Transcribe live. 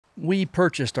We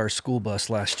purchased our school bus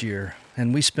last year,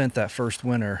 and we spent that first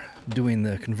winter doing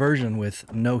the conversion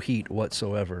with no heat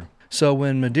whatsoever. So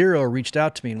when Mudiro reached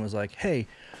out to me and was like, hey,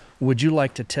 would you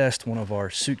like to test one of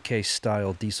our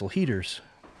suitcase-style diesel heaters?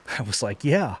 I was like,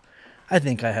 yeah, I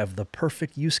think I have the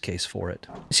perfect use case for it.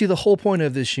 You see, the whole point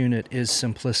of this unit is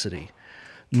simplicity.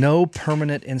 No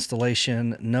permanent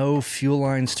installation, no fuel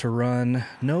lines to run,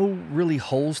 no really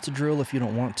holes to drill if you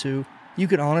don't want to. You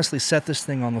could honestly set this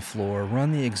thing on the floor,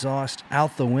 run the exhaust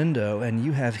out the window, and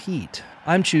you have heat.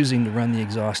 I'm choosing to run the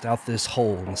exhaust out this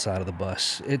hole in the side of the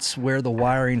bus. It's where the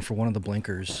wiring for one of the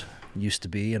blinkers used to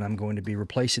be, and I'm going to be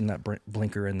replacing that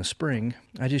blinker in the spring.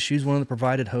 I just use one of the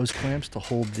provided hose clamps to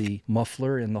hold the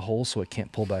muffler in the hole so it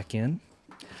can't pull back in.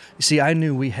 You see, I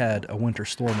knew we had a winter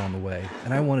storm on the way,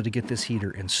 and I wanted to get this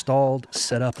heater installed,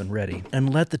 set up, and ready,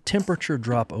 and let the temperature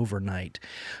drop overnight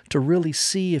to really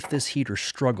see if this heater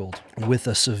struggled with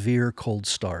a severe cold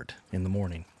start in the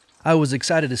morning. I was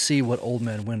excited to see what Old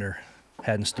Man Winter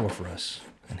had in store for us,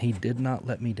 and he did not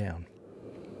let me down.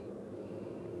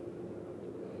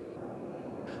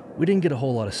 We didn't get a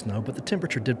whole lot of snow, but the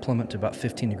temperature did plummet to about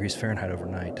 15 degrees Fahrenheit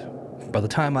overnight. By the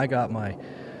time I got my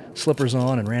slippers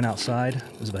on and ran outside,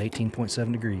 it was about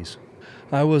 18.7 degrees.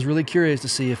 I was really curious to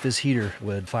see if this heater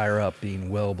would fire up being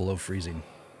well below freezing.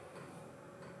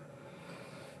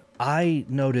 I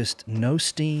noticed no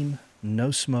steam,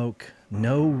 no smoke,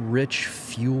 no rich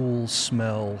fuel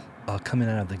smell coming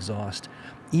out of the exhaust,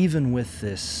 even with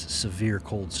this severe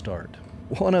cold start.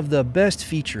 One of the best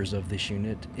features of this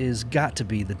unit is got to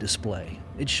be the display.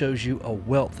 It shows you a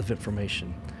wealth of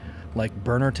information, like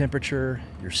burner temperature,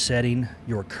 your setting,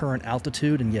 your current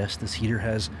altitude, and yes, this heater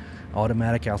has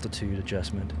automatic altitude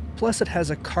adjustment. Plus it has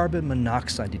a carbon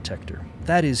monoxide detector.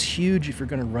 That is huge if you're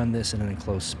going to run this in an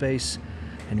enclosed space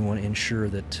and you want to ensure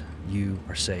that you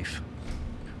are safe.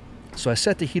 So I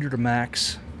set the heater to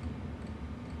max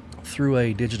through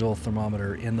a digital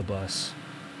thermometer in the bus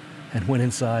and went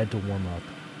inside to warm up.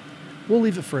 We'll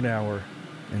leave it for an hour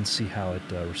and see how it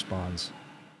responds.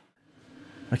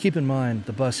 Now keep in mind,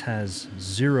 the bus has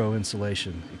zero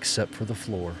insulation except for the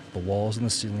floor. The walls and the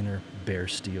ceiling are bare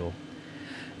steel.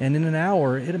 And in an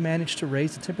hour, it managed to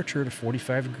raise the temperature to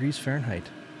 45 degrees Fahrenheit.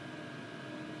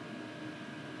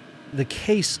 The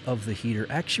case of the heater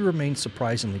actually remains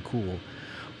surprisingly cool,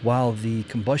 while the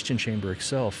combustion chamber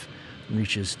itself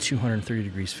reaches 230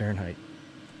 degrees Fahrenheit.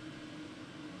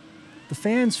 The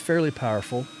fan's fairly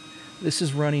powerful. This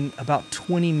is running about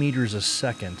 20 meters a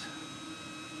second.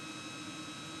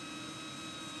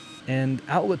 And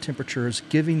outlet temperatures,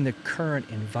 giving the current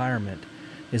environment,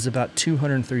 is about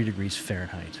 230 degrees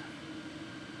Fahrenheit.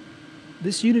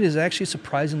 This unit is actually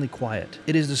surprisingly quiet.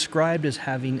 It is described as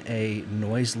having a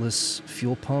noiseless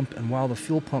fuel pump, and while the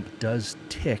fuel pump does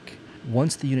tick,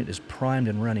 once the unit is primed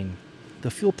and running,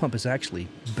 the fuel pump is actually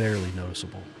barely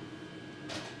noticeable.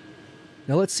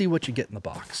 Now let's see what you get in the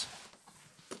box.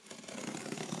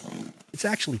 It's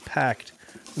actually packed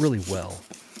really well.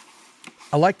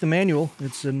 I like the manual.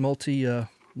 It's in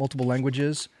multiple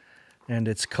languages, and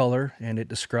it's color, and it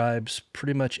describes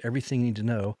pretty much everything you need to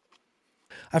know.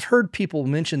 I've heard people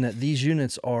mention that these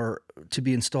units are to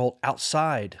be installed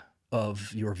outside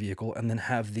of your vehicle and then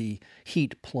have the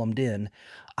heat plumbed in.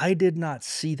 I did not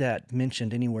see that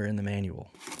mentioned anywhere in the manual.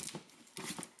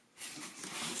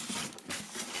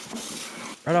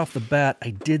 Right off the bat, I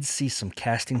did see some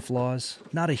casting flaws.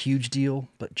 Not a huge deal,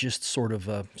 but just sort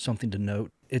of something to note.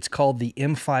 It's called the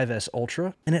M5S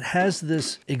Ultra, and it has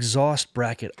this exhaust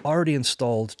bracket already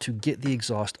installed to get the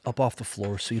exhaust up off the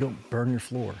floor so you don't burn your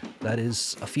floor. That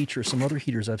is a feature some other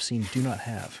heaters I've seen do not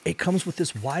have. It comes with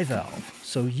this Y valve,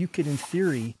 so you could, in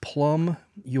theory, plumb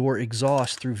your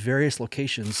exhaust through various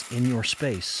locations in your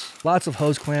space. Lots of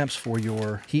hose clamps for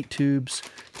your heat tubes,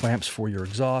 clamps for your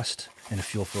exhaust, and a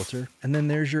fuel filter. And then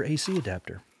there's your AC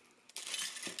adapter.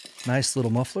 Nice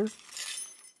little muffler.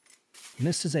 And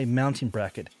this is a mounting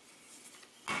bracket.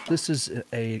 This is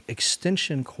an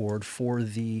extension cord for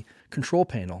the control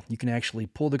panel. You can actually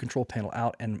pull the control panel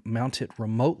out and mount it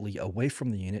remotely away from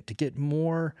the unit to get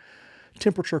more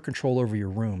temperature control over your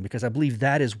room, because I believe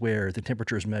that is where the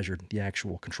temperature is measured, the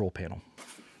actual control panel.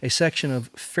 A section of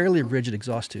fairly rigid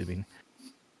exhaust tubing.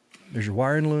 There's your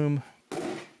wiring loom,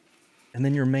 and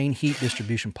then your main heat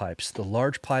distribution pipes. The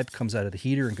large pipe comes out of the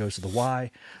heater and goes to the Y.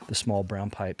 The small brown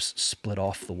pipes split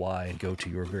off the Y and go to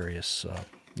your various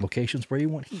locations where you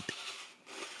want heat.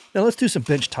 Now let's do some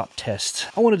benchtop tests.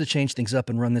 I wanted to change things up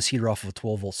and run this heater off of a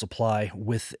 12-volt supply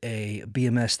with a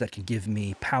BMS that can give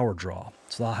me power draw.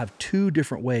 So I'll have two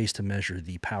different ways to measure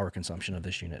the power consumption of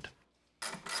this unit.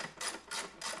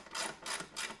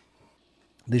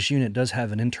 This unit does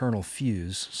have an internal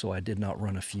fuse, so I did not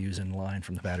run a fuse in line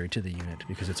from the battery to the unit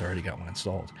because it's already got one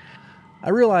installed. I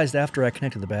realized after I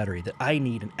connected the battery that I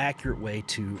need an accurate way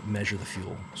to measure the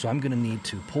fuel. So I'm going to need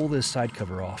to pull this side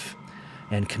cover off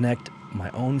and connect my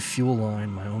own fuel line,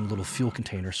 my own little fuel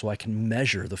container, so I can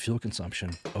measure the fuel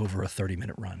consumption over a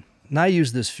 30-minute run. And I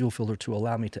use this fuel filter to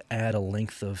allow me to add a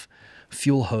length of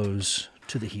fuel hose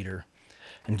to the heater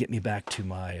and get me back to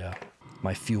my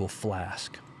fuel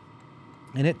flask.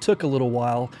 And it took a little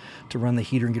while to run the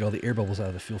heater and get all the air bubbles out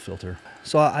of the fuel filter.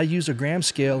 So I used a gram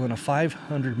scale in a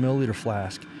 500 milliliter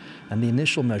flask, and the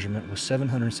initial measurement was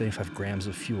 775 grams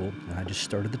of fuel, and I just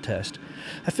started the test.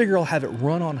 I figure I'll have it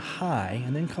run on high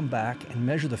and then come back and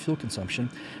measure the fuel consumption,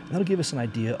 and that'll give us an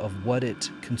idea of what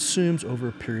it consumes over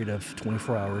a period of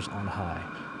 24 hours on high.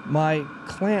 My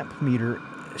clamp meter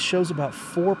shows about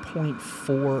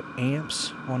 4.4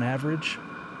 amps on average,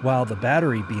 while the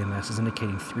battery BMS is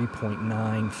indicating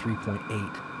 3.9,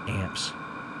 3.8 amps.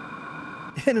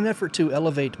 In an effort to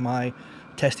elevate my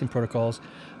testing protocols,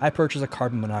 I purchased a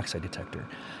carbon monoxide detector,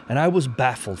 and I was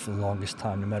baffled for the longest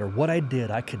time. No matter what I did,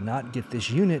 I could not get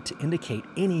this unit to indicate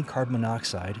any carbon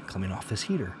monoxide coming off this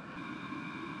heater.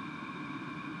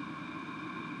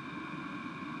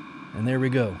 And there we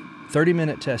go.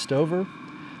 30-minute test over.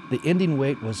 The ending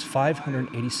weight was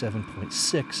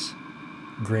 587.6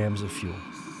 grams of fuel.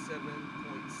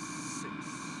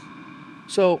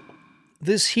 So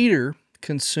this heater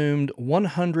consumed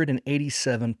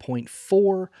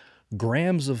 187.4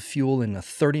 grams of fuel in a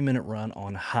 30-minute run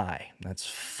on high. That's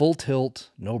full tilt,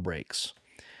 no brakes.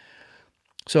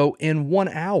 So in 1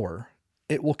 hour,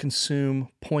 it will consume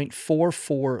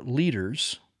 0.44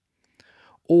 liters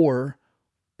or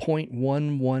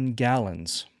 0.11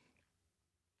 gallons.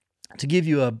 To give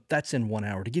you that's in 1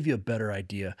 hour. To give you a better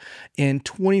idea, in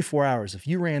 24 hours, if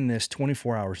you ran this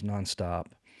 24 hours nonstop,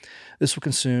 this will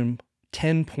consume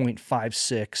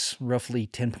 10.56, roughly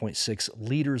 10.6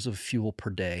 liters of fuel per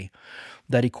day.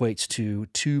 That equates to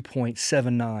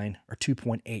 2.79 or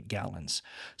 2.8 gallons.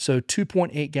 So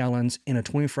 2.8 gallons in a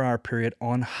 24-hour period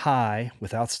on high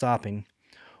without stopping,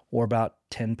 or about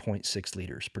 10.6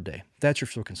 liters per day. That's your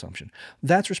fuel consumption.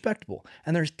 That's respectable.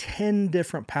 And there's 10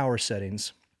 different power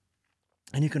settings.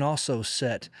 And you can also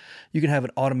you can have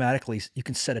it automatically, you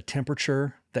can set a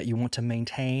temperature that you want to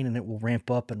maintain, and it will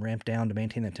ramp up and ramp down to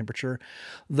maintain that temperature.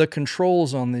 The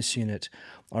controls on this unit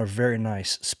are very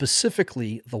nice,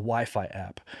 specifically the Wi-Fi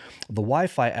app. The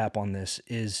Wi-Fi app on this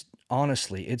is,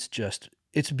 honestly, it's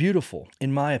beautiful,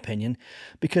 in my opinion,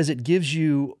 because it gives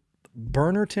you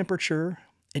burner temperature,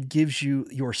 it gives you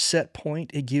your set point,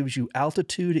 it gives you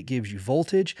altitude, it gives you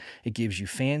voltage, it gives you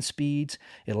fan speeds,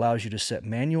 it allows you to set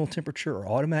manual temperature or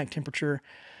automatic temperature.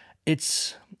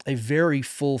 It's a very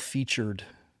full-featured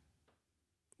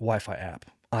Wi-Fi app.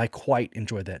 I quite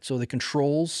enjoy that. So the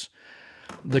controls,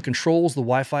 the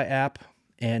Wi-Fi app,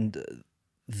 and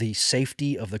the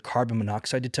safety of the carbon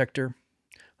monoxide detector,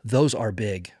 those are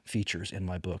big features in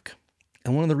my book.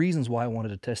 And one of the reasons why I wanted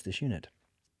to test this unit.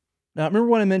 Now, remember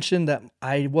when I mentioned that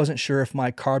I wasn't sure if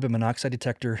my carbon monoxide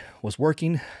detector was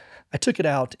working? I took it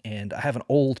out, and I have an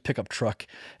old pickup truck,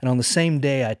 and on the same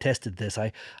day I tested this,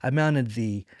 I mounted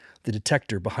the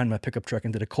detector behind my pickup truck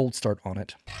and did a cold start on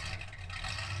it.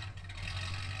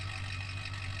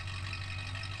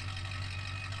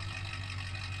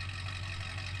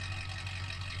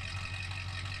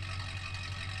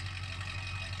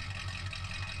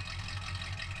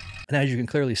 And as you can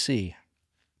clearly see,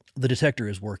 the detector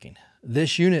is working.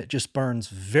 This unit just burns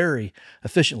very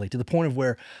efficiently to the point of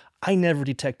where I never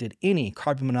detected any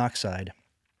carbon monoxide.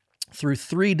 Through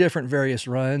 3 different various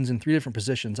runs in 3 different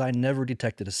positions, I never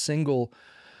detected a single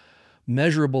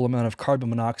measurable amount of carbon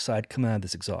monoxide coming out of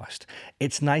this exhaust.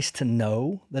 It's nice to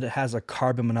know that it has a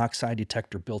carbon monoxide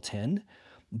detector built in,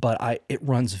 but it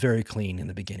runs very clean in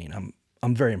the beginning.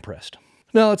 I'm very impressed.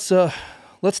 Now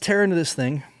let's tear into this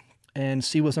thing and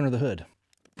see what's under the hood.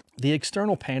 The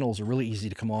external panels are really easy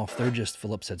to come off. They're just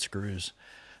Phillips head screws,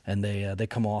 and they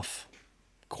come off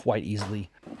quite easily.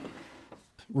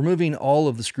 Removing all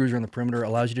of the screws around the perimeter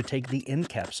allows you to take the end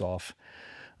caps off.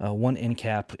 One end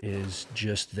cap is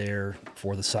just there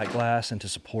for the sight glass and to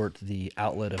support the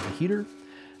outlet of the heater,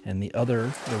 and the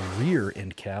rear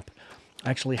end cap,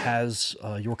 actually has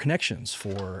your connections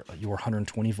for your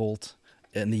 120 volt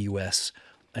in the US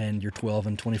and your 12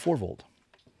 and 24 volt.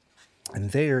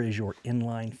 And there is your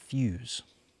inline fuse.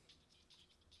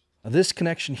 Now, this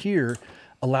connection here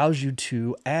allows you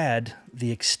to add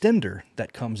the extender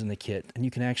that comes in the kit, and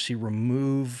you can actually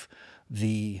remove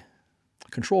the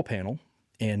control panel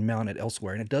and mount it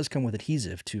elsewhere. And it does come with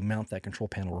adhesive to mount that control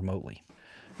panel remotely.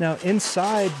 Now,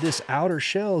 inside this outer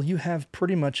shell, you have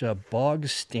pretty much a bog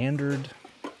standard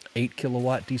 8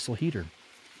 kilowatt diesel heater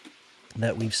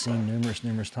that we've seen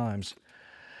numerous times.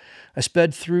 I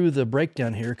sped through the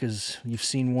breakdown here because you've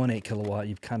seen one 8 kilowatt,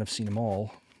 you've kind of seen them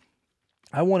all.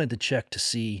 I wanted to check to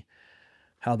see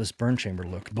how this burn chamber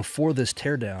looked. Before this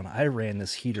teardown, I ran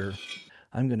this heater,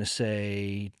 I'm going to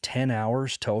say 10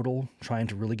 hours total, trying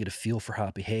to really get a feel for how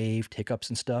it behaved, hiccups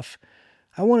and stuff.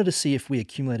 I wanted to see if we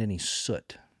accumulate any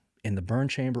soot in the burn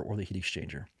chamber or the heat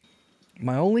exchanger.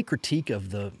 My only critique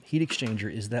of the heat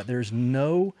exchanger is that there's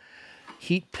no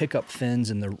heat pickup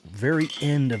fins in the very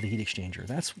end of the heat exchanger.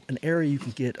 That's an area you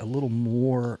can get a little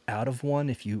more out of one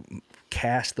if you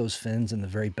cast those fins in the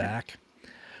very back.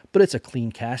 But it's a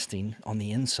clean casting on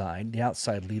the inside. The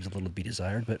outside leaves a little to be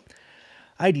desired, but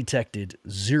I detected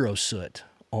zero soot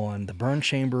on the burn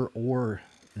chamber or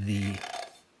the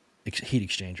heat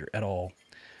exchanger at all.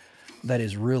 That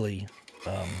is really,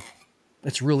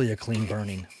 it's really a clean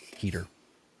burning heater.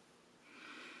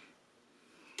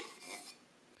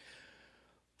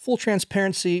 Full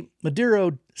transparency,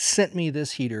 Mudiro sent me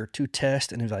this heater to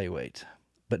test and evaluate,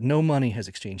 but no money has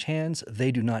exchanged hands.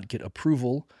 They do not get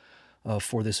approval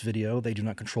for this video. They do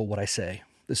not control what I say.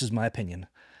 This is my opinion.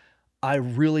 I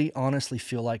really honestly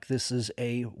feel like this is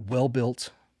a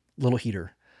well-built little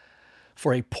heater.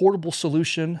 For a portable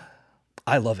solution,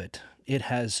 I love it. It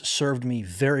has served me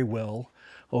very well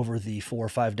over the 4 or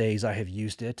 5 days I have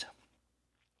used it.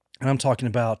 And I'm talking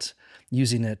about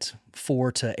using it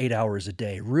 4 to 8 hours a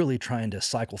day, really trying to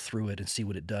cycle through it and see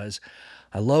what it does.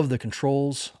 I love the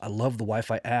controls. I love the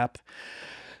Wi-Fi app.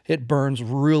 It burns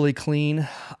really clean.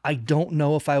 I don't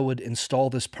know if I would install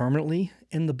this permanently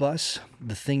in the bus.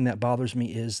 The thing that bothers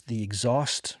me is the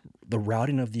exhaust, the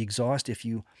routing of the exhaust. If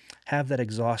you have that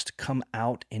exhaust come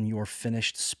out in your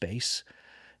finished space,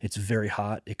 it's very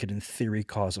hot. It could, in theory,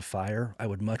 cause a fire. I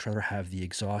would much rather have the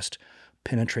exhaust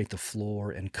penetrate the floor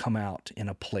and come out in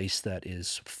a place that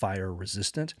is fire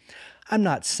resistant. I'm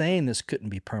not saying this couldn't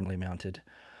be permanently mounted.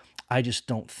 I just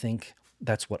don't think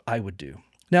that's what I would do.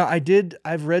 Now,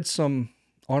 I've read some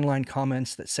online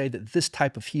comments that say that this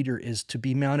type of heater is to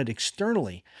be mounted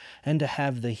externally and to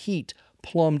have the heat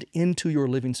plumbed into your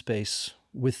living space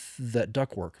with that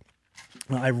ductwork.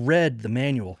 Now, I read the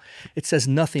manual. It says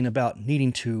nothing about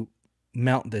needing to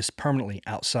mount this permanently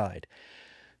outside.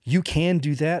 You can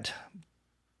do that,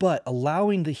 but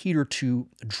allowing the heater to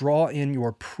draw in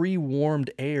your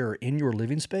pre-warmed air in your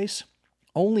living space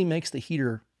only makes the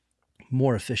heater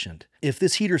more efficient. If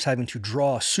this heater is having to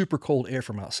draw super cold air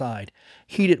from outside,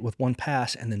 heat it with one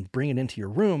pass, and then bring it into your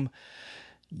room,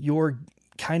 you're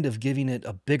kind of giving it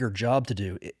a bigger job to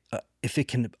do. If it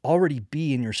can already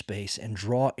be in your space and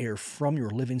draw air from your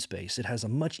living space, it has a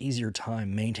much easier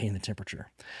time maintaining the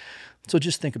temperature. So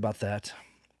just think about that.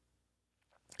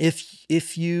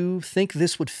 If you think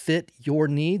this would fit your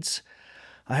needs,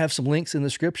 I have some links in the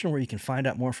description where you can find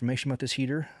out more information about this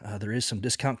heater. There is some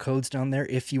discount codes down there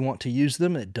if you want to use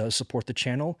them. It does support the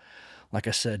channel. Like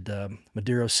I said,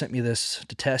 Mudiro sent me this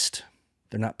to test.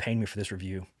 They're not paying me for this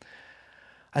review.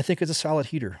 I think it's a solid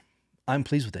heater. I'm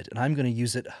pleased with it, and I'm going to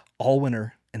use it all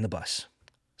winter in the bus.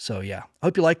 So yeah, I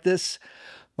hope you like this.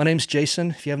 My name's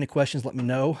Jason. If you have any questions, let me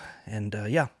know. And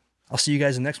yeah, I'll see you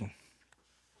guys in the next one.